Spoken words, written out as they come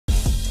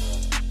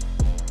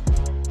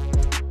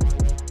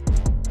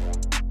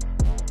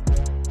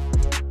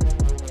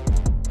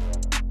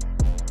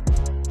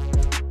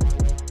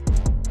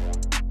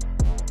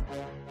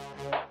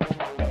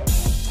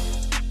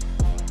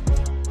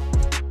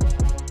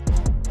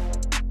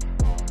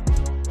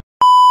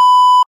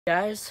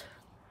guys?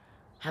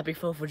 Happy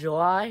 4th of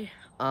July.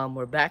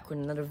 We're back with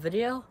another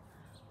video.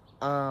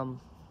 I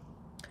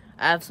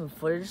have some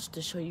footage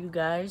to show you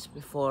guys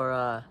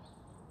before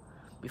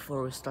we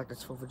start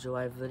this 4th of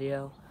July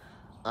video.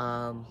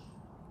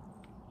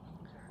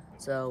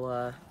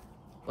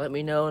 Let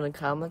me know in the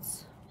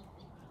comments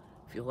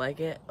if you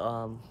like it.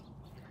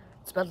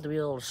 It's about to be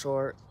a little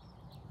short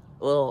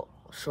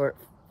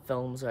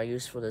films I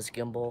use for this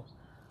gimbal.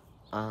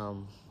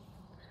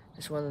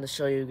 Just wanted to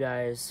show you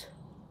guys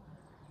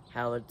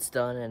how it's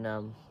done,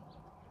 and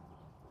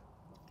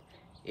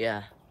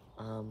yeah.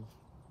 I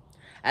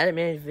haven't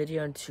made a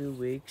video in 2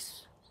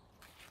 weeks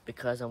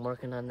because I'm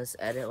working on this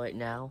edit right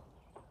now.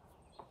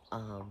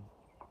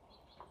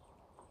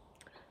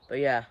 But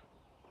yeah,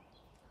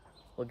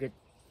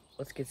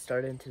 let's get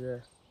started into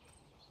the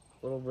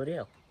little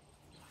video.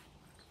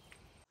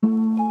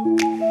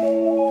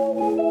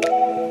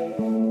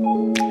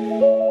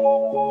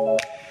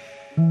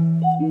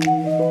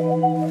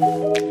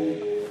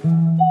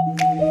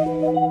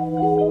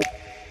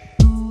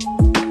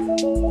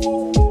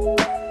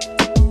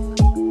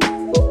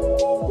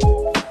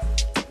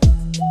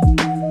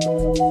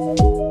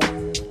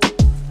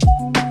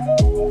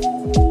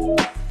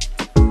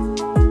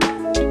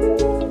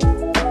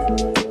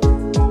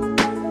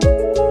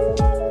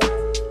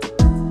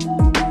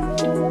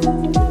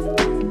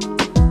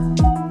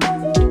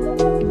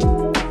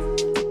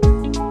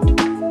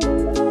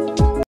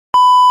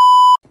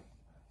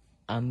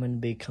 I'm going to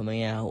be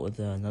coming out with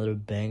another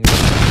banger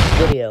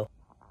video.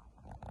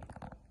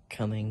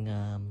 Coming,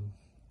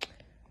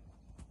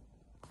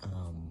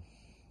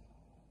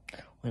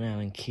 when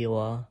I'm in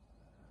Kiowa.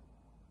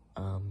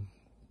 I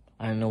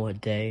don't know what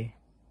day,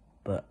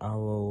 but I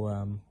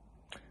will,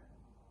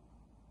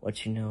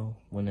 let you know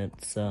when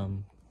it's,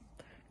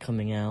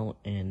 coming out,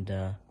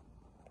 and,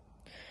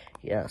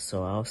 yeah,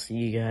 so I'll see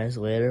you guys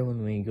later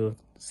when we go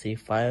see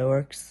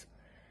fireworks,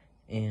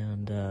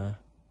 and,